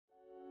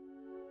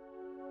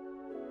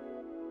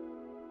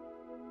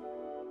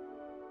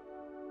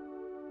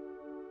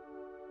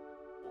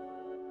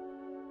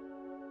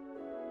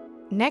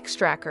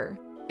Nextracker,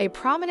 a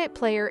prominent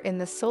player in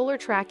the solar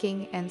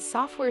tracking and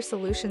software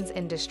solutions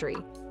industry,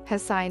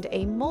 has signed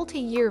a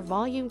multi-year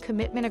volume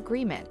commitment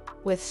agreement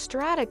with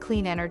Strata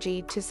Clean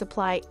Energy to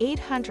supply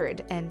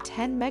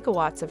 810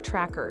 megawatts of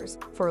trackers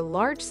for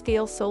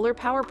large-scale solar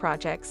power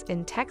projects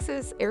in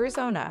Texas,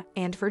 Arizona,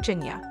 and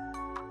Virginia.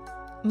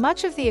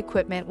 Much of the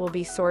equipment will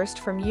be sourced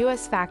from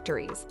U.S.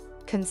 factories,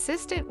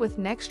 consistent with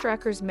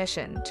Nextracker's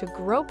mission to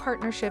grow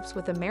partnerships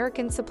with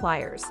American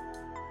suppliers.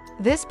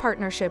 This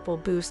partnership will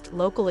boost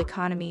local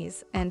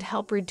economies and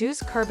help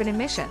reduce carbon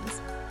emissions,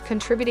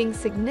 contributing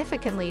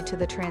significantly to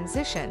the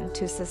transition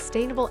to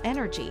sustainable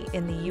energy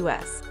in the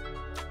U.S.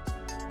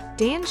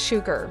 Dan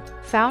Shugar,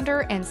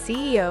 founder and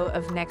CEO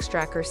of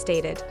Nextracker,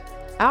 stated,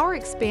 "Our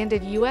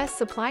expanded U.S.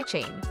 supply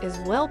chain is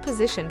well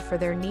positioned for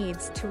their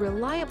needs to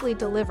reliably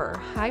deliver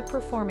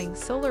high-performing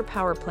solar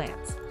power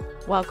plants,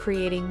 while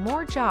creating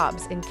more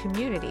jobs in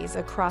communities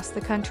across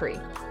the country."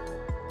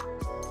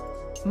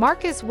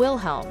 Markus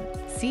Wilhelm,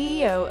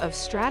 CEO of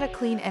Strata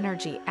Clean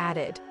Energy,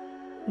 added,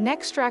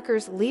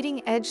 "Nextracker's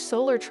leading-edge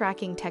solar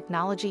tracking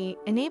technology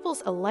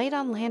enables a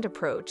light-on-land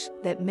approach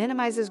that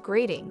minimizes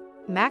grading,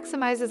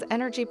 maximizes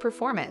energy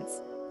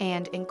performance,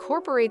 and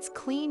incorporates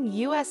clean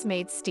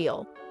U.S.-made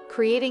steel,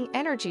 creating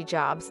energy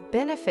jobs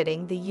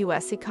benefiting the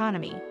U.S.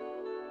 economy."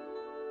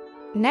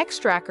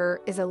 Nextracker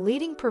is a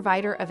leading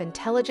provider of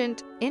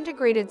intelligent,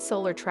 integrated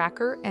solar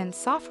tracker and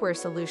software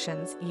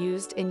solutions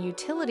used in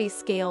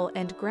utility-scale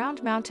and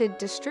ground-mounted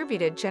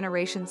distributed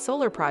generation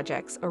solar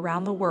projects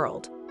around the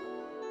world.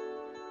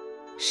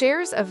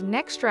 Shares of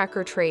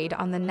Nextracker trade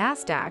on the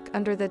NASDAQ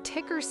under the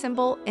ticker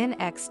symbol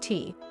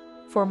NXT.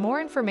 For more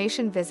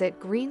information, visit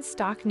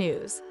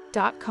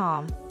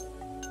greenstocknews.com.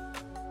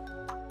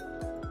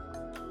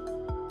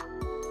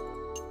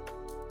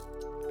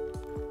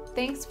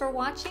 Thanks for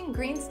watching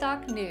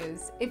Greenstock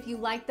News. If you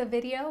liked the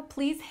video,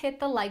 please hit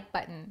the like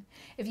button.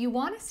 If you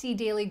want to see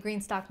daily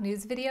Greenstock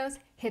News videos,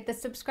 hit the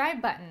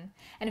subscribe button.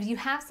 And if you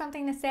have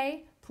something to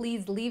say,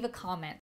 please leave a comment.